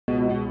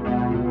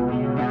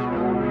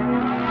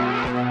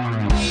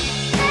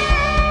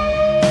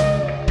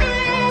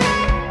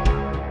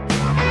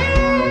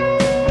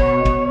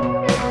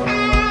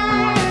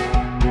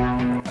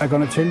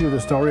going to tell you the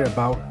story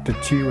about the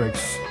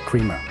T-Rex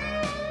Creamer.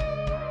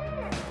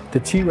 The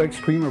T-Rex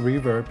Creamer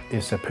Reverb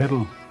is a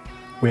pedal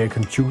where you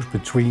can choose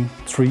between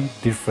 3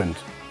 different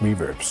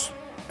reverbs.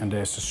 And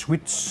there's a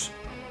switch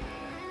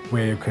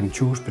where you can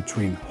choose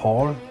between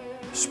hall,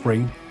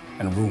 spring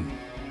and room.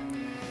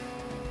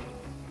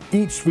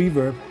 Each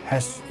reverb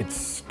has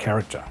its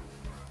character.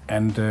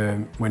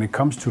 And when it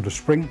comes to the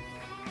spring,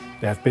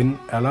 there have been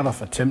a lot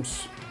of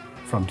attempts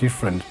from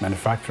different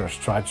manufacturers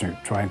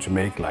trying to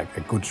make like a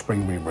good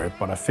spring reverb,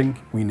 but I think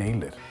we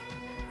nailed it.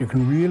 You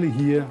can really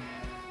hear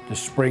the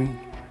spring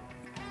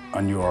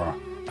on your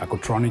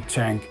Acoutronic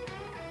tank,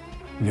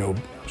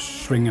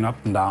 swinging up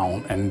and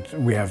down, and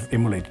we have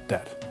emulated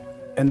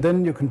that. And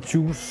then you can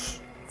choose,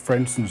 for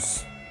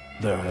instance,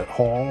 the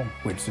hall,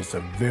 which is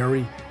a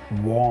very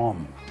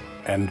warm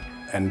and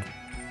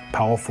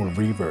powerful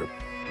reverb.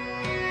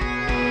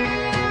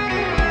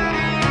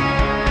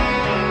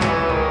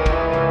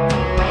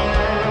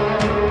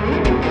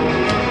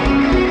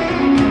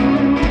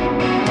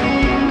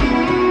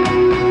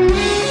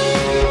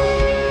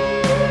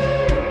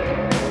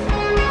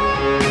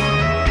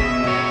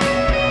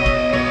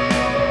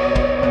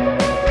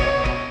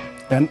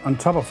 And on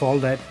top of all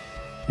that,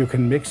 you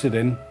can mix it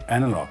in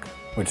analog,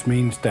 which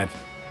means that,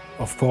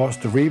 of course,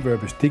 the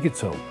reverb is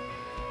digital,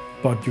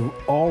 but you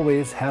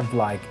always have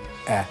like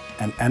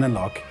an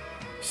analog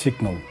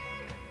signal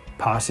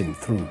passing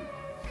through.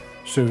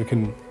 So you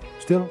can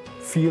still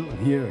feel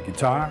and hear a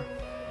guitar,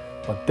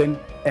 but then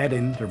add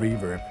in the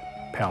reverb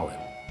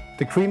parallel.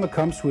 The Creamer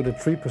comes with a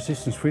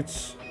 3-position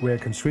switch where you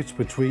can switch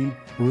between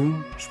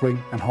room,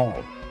 spring and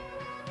hall.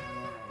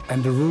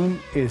 And the room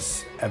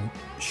is a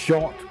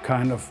short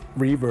kind of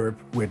reverb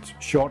with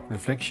short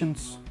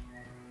reflections.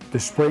 The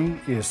spring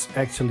is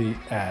actually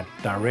a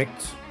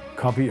direct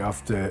copy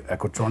of the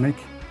Acoutronic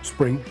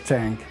spring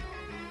tank.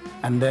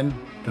 And then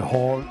the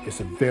hall is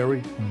a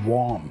very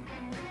warm,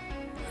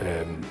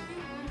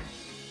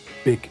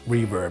 big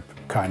reverb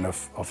kind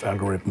of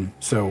algorithm.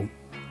 So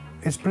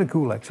it's pretty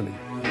cool actually.